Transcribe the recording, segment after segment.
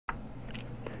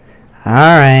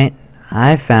Alright,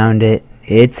 I found it.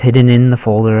 It's hidden in the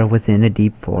folder within a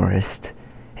deep forest.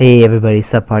 Hey everybody,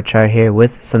 SQUUUAAAAAA here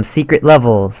with some secret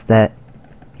levels that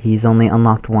he's only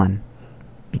unlocked one.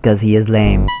 Because he is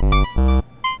lame.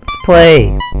 Let's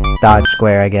play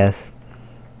Dodgesquare, I guess.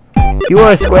 You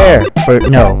are a square. Or,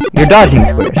 no, you're dodging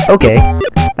squares. Okay,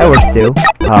 that works too.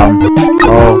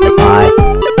 Oh my.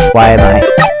 Why am I?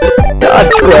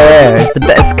 Dodgesquare is the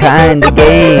best kind of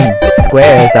game.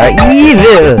 Squares are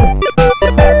evil.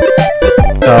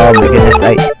 Oh my goodness,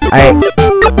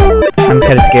 I'm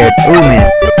kinda scared. Ooh man.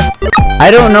 I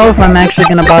don't know if I'm actually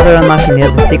gonna bother unlocking the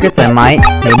other secrets. I might.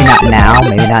 Maybe not now,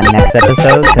 maybe not next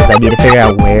episode, because I need to figure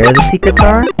out where the secrets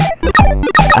are.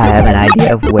 I have an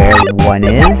idea of where one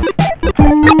is.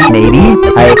 Maybe.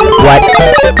 What?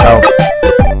 Oh.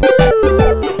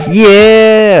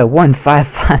 Yeah!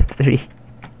 1553.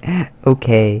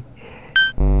 Okay.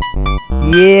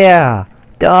 Yeah!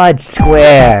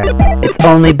 Dodgesquare! It's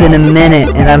only been a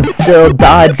minute and I'm still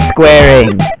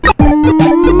dodgesquaring!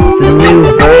 It's a new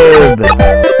verb!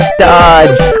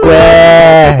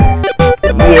 Dodgesquare!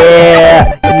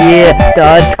 Yeah! Yeah!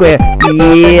 Dodgesquare!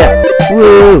 Yeah!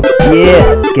 Woo!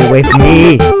 Yeah! Get away from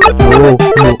me! Woo!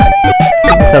 Woo!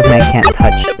 Something tells me I can't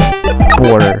touch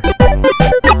border.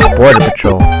 Border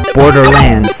patrol.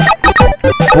 Borderlands.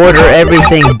 Border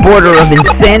everything. Border of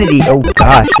insanity. Oh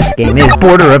gosh, this game is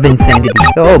border of insanity.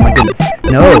 Oh my goodness.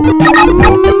 No. No.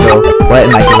 What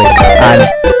am I doing? I'm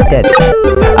dead.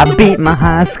 I beat my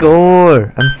high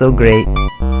score. I'm so great.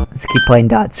 Let's keep playing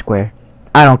Dodgesquare.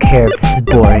 I don't care if this is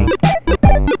boring.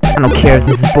 I don't care if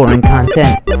this is boring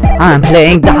content. I'm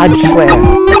playing Dodgesquare.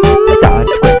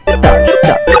 Dodgesquare.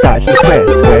 Dodge the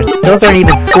squares. Those aren't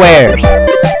even squares.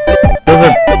 Those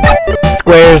are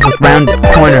squares with rounded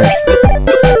corners.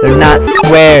 They're not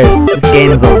squares. This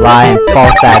game's a lie and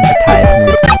false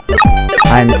advertisement.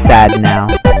 I'm sad now.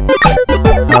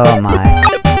 Oh my.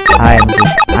 I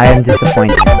am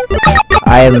disappointed.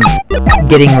 I am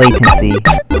getting latency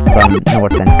from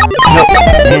Northern. Nope.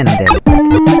 Man, I'm dead.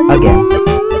 Again.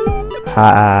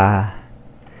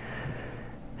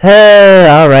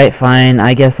 Alright, fine.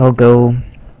 I guess I'll go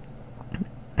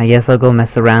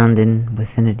mess around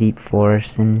within a deep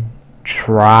forest and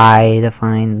try to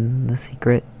find the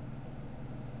secret.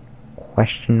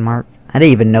 Question mark. I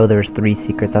didn't even know there was 3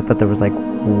 secrets. I thought there was like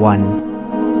 1.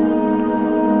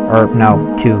 Or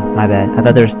no, 2. My bad. I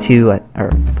thought there was 2.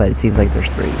 But it seems like there's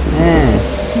 3.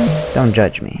 Don't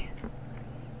judge me.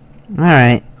 All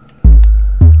right.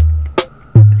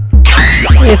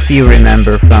 If you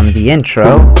remember from the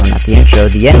intro, well not the intro,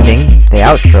 the ending, the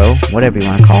outro, whatever you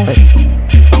want to call it,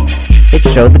 it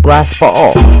showed the glass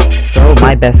ball. So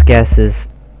my best guess is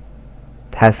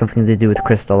it has something to do with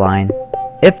crystalline.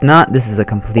 If not, this is a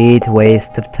complete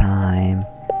waste of time.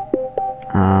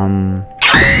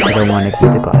 I don't want to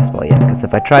keep the glass ball yet, because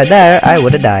if I tried that, I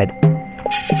would have died.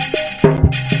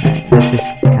 Alright, let's just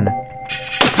kind of...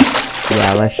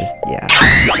 Yeah.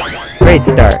 Great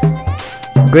start.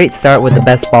 Great start with the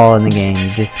best ball in the game. You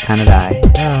just kind of die.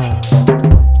 Oh.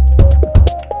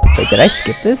 Wait, did I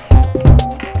skip this?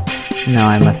 No,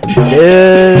 I mustn't.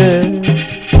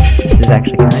 This is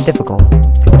actually kind of difficult.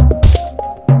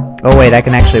 Oh wait, I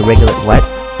can actually regulate. What?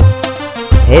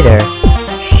 Hey there.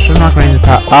 Should knock right in the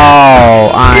top.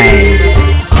 Oh, I'm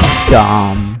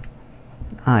dumb.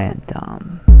 I am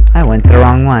dumb. I went to the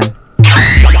wrong one.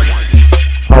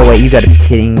 Oh wait, you gotta be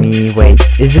kidding me. Wait,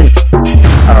 isn't...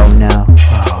 Oh no.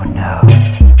 Oh no.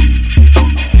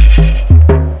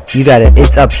 You gotta...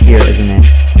 It's up here, isn't it?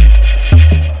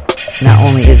 Not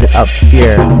only is it up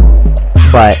here,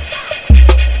 but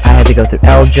I had to go through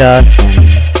Elja and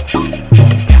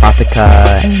Topica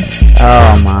and...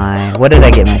 Oh my. What did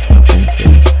I get myself into?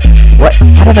 What?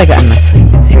 How did I get myself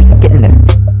into? Seriously, get in there.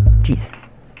 Jeez.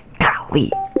 Golly.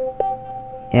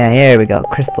 Yeah, here we go.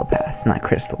 Crystal path, not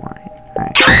crystalline.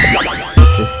 Alright.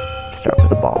 Let's just start with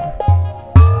the ball.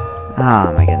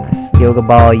 Oh my goodness. Yoga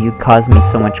ball, you caused me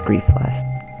so much grief last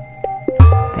thing.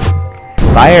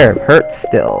 Fire hurts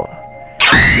still.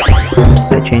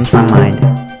 I changed my mind.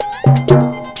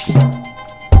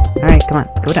 Alright, come on.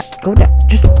 Go down. Go down.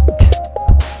 Just.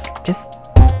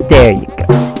 There you go.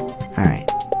 Alright.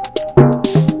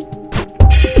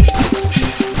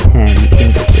 And you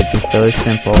think this would be so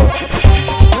simple.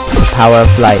 The power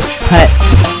of light. What?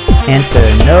 Answer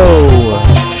no.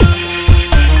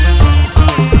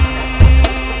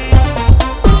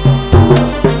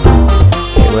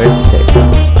 Okay, where's the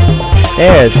save?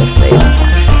 There's the save.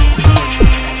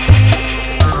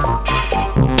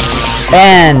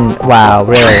 And wow,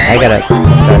 really, I gotta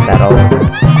start that all over.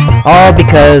 All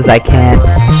because I can't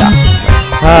stop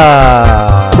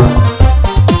myself.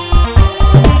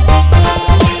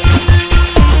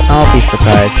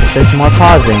 if there's more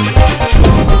pausing.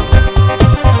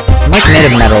 I'm like made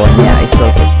of metal, and yeah, I still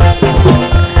get...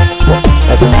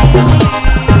 That doesn't make sense.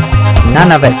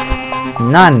 None of it.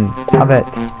 None of it.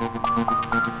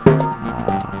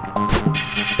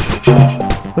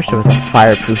 Wish there was a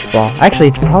fireproof ball. Actually,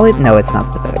 it's probably... No, it's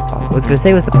not the pathetic ball. I was gonna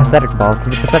say it was the pathetic ball, so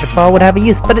the pathetic ball would have a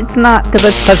use, but it's not, because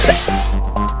it's pathetic.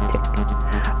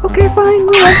 Okay, fine,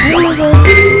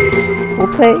 we'll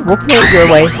play it your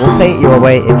way. We'll play it your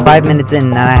way. It's 5 minutes in,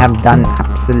 and I have done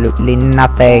absolutely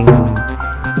nothing.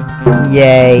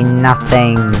 Yay,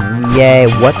 nothing. Yay,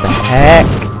 what the heck?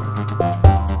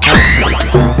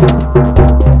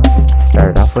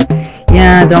 Start off with...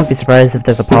 Yeah, don't be surprised if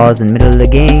there's a pause in the middle of the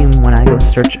game when I go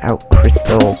search out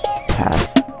Crystal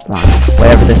Path Line.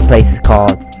 Whatever this place is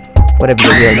called. Whatever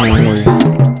your real name is.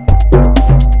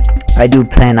 I do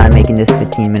plan on making this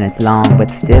 15 minutes long, but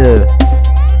still,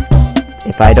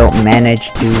 if I don't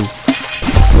manage to...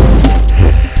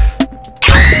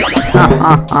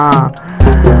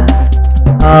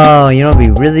 Oh, you know what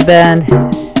would be really bad?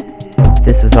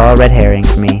 This was all red herring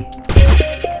for me.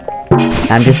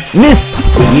 I'm just...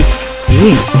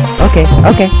 Okay,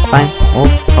 fine.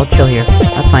 I'll chill here.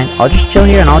 That's fine. I'll just chill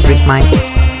here and I'll drink my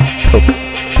Coke.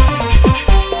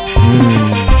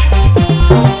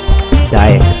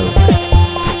 Diet Coke.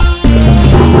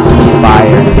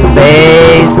 Fire.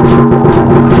 Base!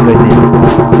 Goodness.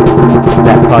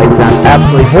 That probably sounds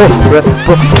absolutely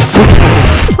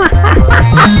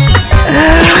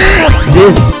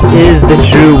This is the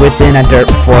true within a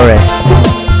dirt forest.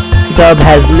 Sub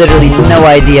has literally no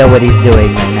idea what he's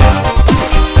doing right now.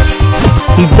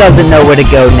 He doesn't know where to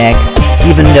go next,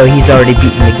 even though he's already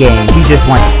beaten the game. He just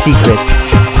wants secrets.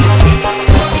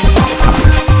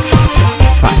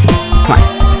 Come on.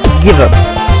 Give up.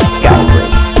 Got a break.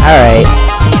 Alright.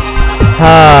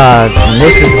 And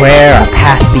this is where our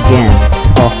path begins.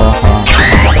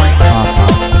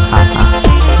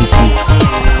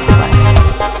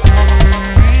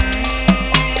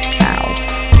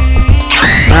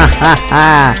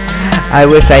 I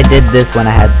wish I did this when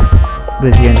I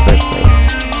was here in the first place.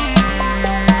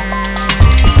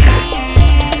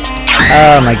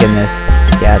 Oh my goodness.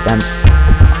 Yeah, them.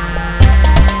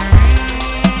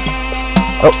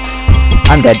 Oh,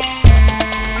 I'm dead.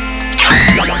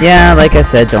 Yeah, like I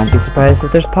said, don't be surprised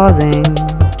if there's pausing.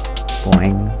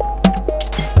 Boing.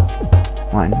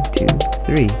 1, 2,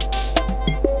 3.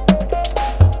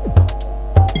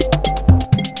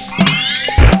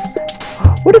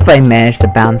 What if I managed to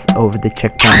bounce over the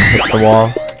checkpoint and hit the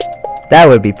wall? That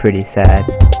would be pretty sad.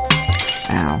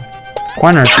 Ow.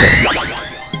 Corner kick.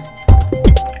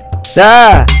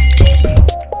 Ah!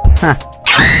 Huh.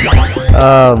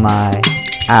 Oh my.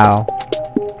 Ow.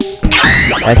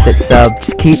 That's it, sub.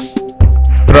 Just keep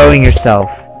throwing yourself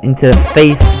into the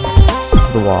face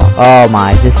of the wall. Oh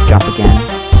my, this jump again.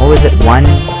 What was it? 1,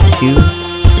 2,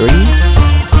 3?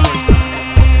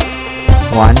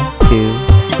 1, 2,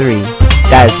 3.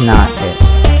 That is not it.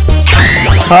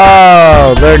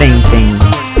 Oh, learning things.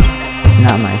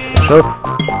 Not my special.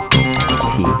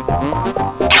 T.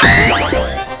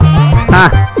 Ha!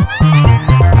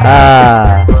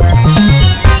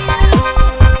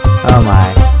 Oh my.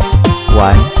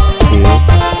 1, 2,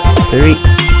 3.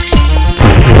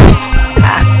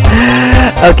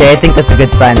 Okay, I think that's a good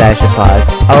sign that I should pause.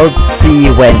 I'll see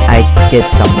you when I get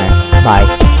somewhere. Bye.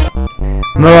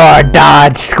 More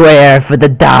Dodgesquare for the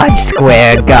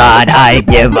Dodgesquare god. I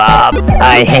give up.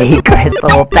 I hate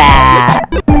Crystal Path.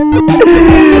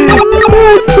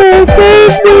 Dodgesquare,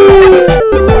 save me!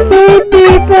 Save me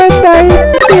from my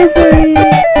misery!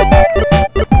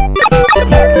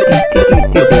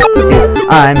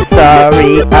 I'm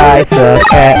sorry, I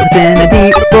suck at within a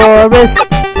deep forest.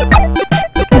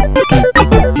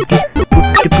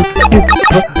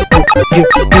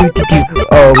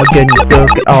 Oh my goodness,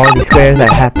 look at all these squares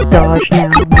I have to dodge now.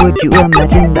 Would you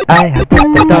imagine that I have to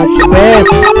dodge squares?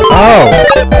 Oh!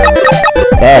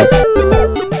 Dead.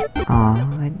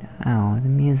 Oh, the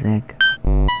music.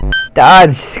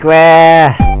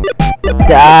 Dodgesquare!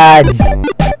 Dodge!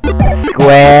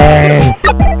 Squares!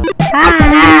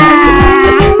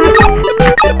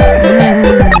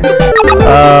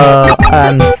 Oh,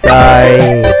 I'm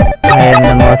sorry. I am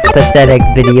the most pathetic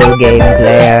video game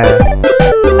player.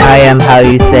 I am how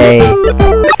you say,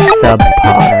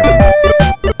 subpar.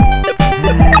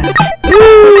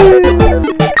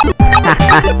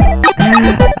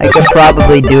 I could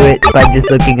probably do it by just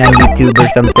looking on YouTube or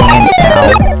something and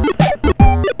ow.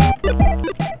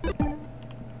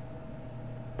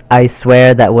 I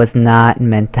swear that was not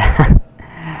meant to.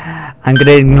 I'm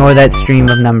gonna ignore that stream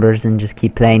of numbers and just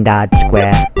keep playing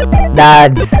Dodgesquare.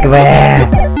 Dodgesquare!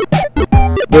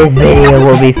 This video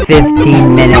will be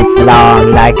 15 minutes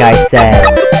long, like I said.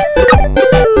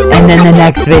 And then the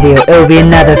next video, it will be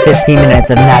another 15 minutes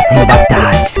of nothing but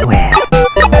Dodgesquare.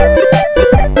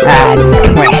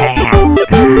 Dodgesquare.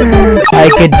 I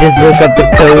could just look up the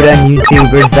code on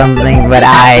YouTube or something, but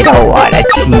I don't want to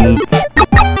cheat.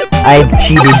 I've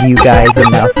cheated you guys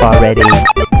enough already.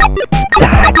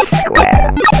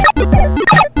 Dodgesquare.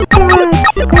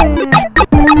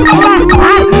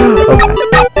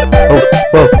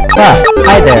 Whoa,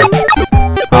 hi there.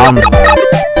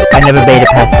 I never made it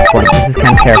past this point. This is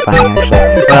kind of terrifying, actually.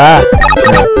 No.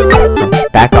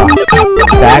 Back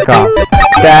off.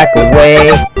 Back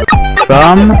away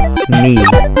from me.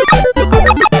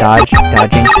 Dodging.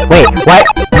 Wait, what?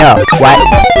 No, what?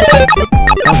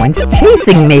 That one's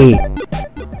chasing me.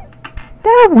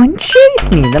 That one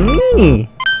chased me, the me.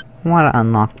 I want to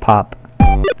unlock Pop.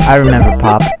 I remember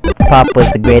Pop. Pop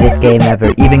was the greatest game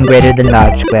ever, even greater than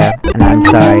Dodgesquare. And I'm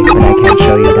sorry, but I can't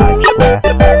show you Dodgesquare.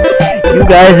 You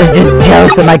guys are just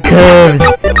jealous of my curves.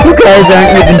 You guys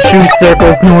aren't even true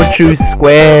circles nor true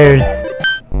squares.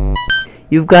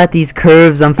 You've got these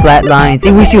curves on flat lines.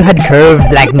 You wish you had curves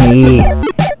like me.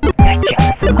 You're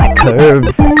jealous of my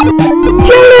curves.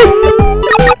 Jealous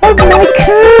of my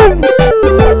curves.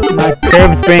 My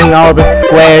curves bring all the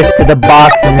squares to the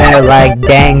box and they're like,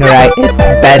 dang right, it's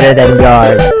better than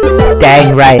yours.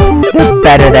 Dang right, you're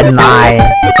better than mine.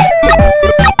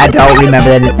 I don't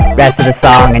remember the rest of the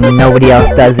song and nobody else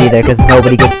does either because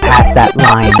nobody gets past that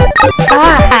line.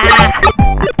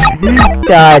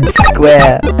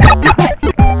 Dodgesquare.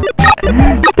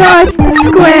 Dodge the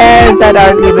squares that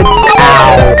aren't even...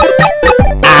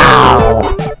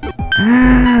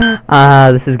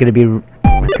 Ow! This is gonna be a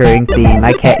recurring theme.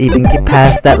 I can't even get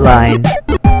past that line.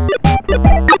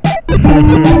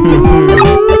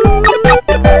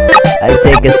 I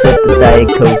take a sip of Diet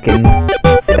Coke and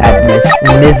sadness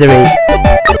and misery.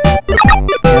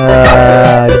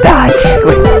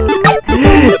 Dodgesquare.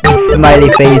 The smiley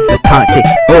face is taunting.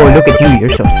 Oh, look at you, you're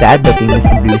so sad looking,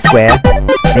 Mr. Blue Square.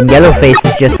 And yellow face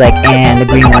is just like, and the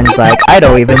green one's like, I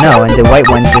don't even know. And the white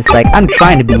one's just like, I'm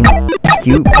trying to be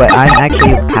cute, but I'm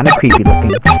actually kind of creepy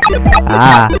looking.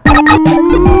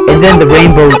 And then the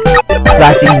rainbow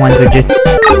flashing ones are just,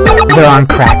 they're on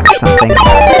crack or something.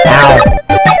 Ow.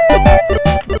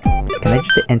 Can I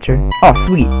just hit enter? Oh,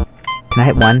 sweet. Can I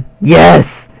hit 1?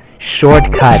 Yes!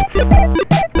 Shortcuts.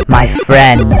 My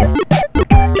friend.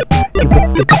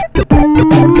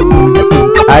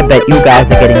 I bet you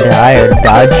guys are getting tired of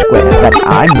Dodgesquare, but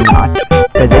I'm not.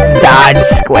 Because it's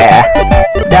Dodgesquare.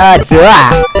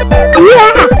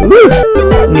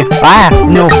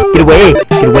 No, get away, you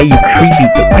creepy.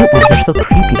 The white ones are so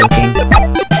creepy looking.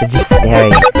 They're just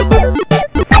staring.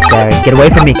 Get away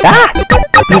from me.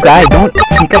 You guys, don't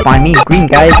sneak up on me. Green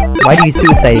guys, why do you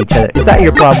suicide each other? Is that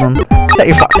your problem? You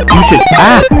should,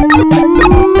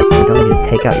 You don't need to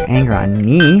take out your anger on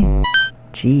me.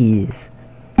 Jeez.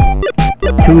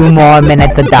 2 more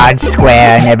minutes of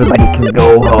Dodgesquare and everybody can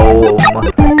go home.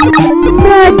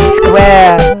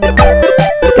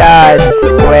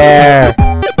 Dodgesquare.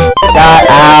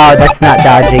 Ow, that's not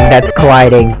dodging, that's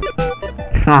colliding.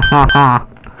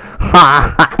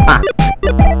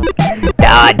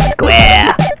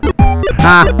 Dodgesquare.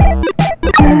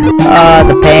 Oh,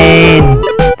 the pain.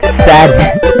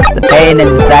 Sadness. The pain and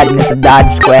the sadness of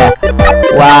Dodgesquare.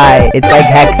 Why? It's like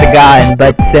Hexagon,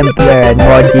 but simpler and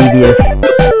more devious.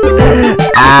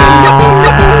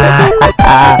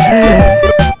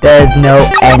 There's no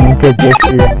end to this,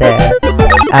 is there?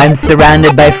 I'm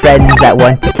surrounded by friends that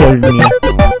want to kill me.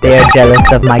 They are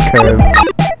jealous of my curves.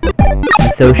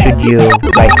 And so should you,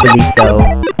 rightfully so.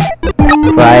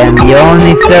 For I am the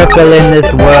only circle in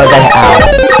this world that... Ow.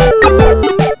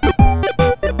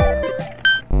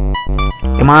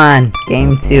 Come on,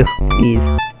 game 2, please.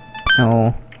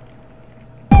 No.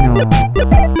 I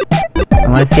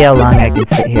want to see how long I can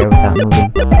sit here without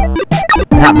moving.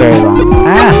 Not very long.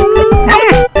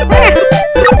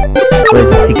 But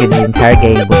the secret of the entire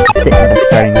game was to sit in the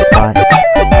starting spot.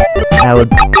 That would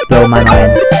blow my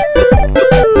mind.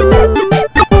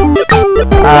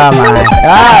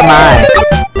 My.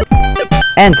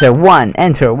 Enter 1.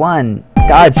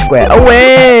 Dodgesquare.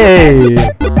 Away!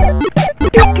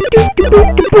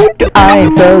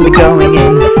 I'm slowly going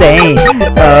insane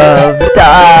of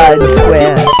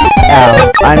Dodgesquare.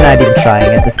 Ow, I'm not even trying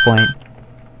at this point.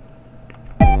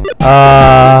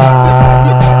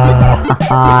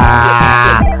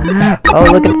 Oh,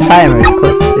 look at the timer, it's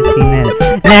close to 15 minutes.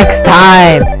 Next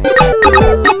time!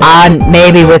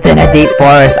 Maybe within a deep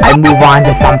forest, I move on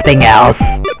to something else.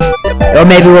 Or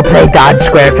maybe we'll play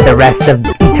Dodgesquare for the rest of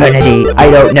eternity. I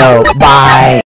don't know. Bye!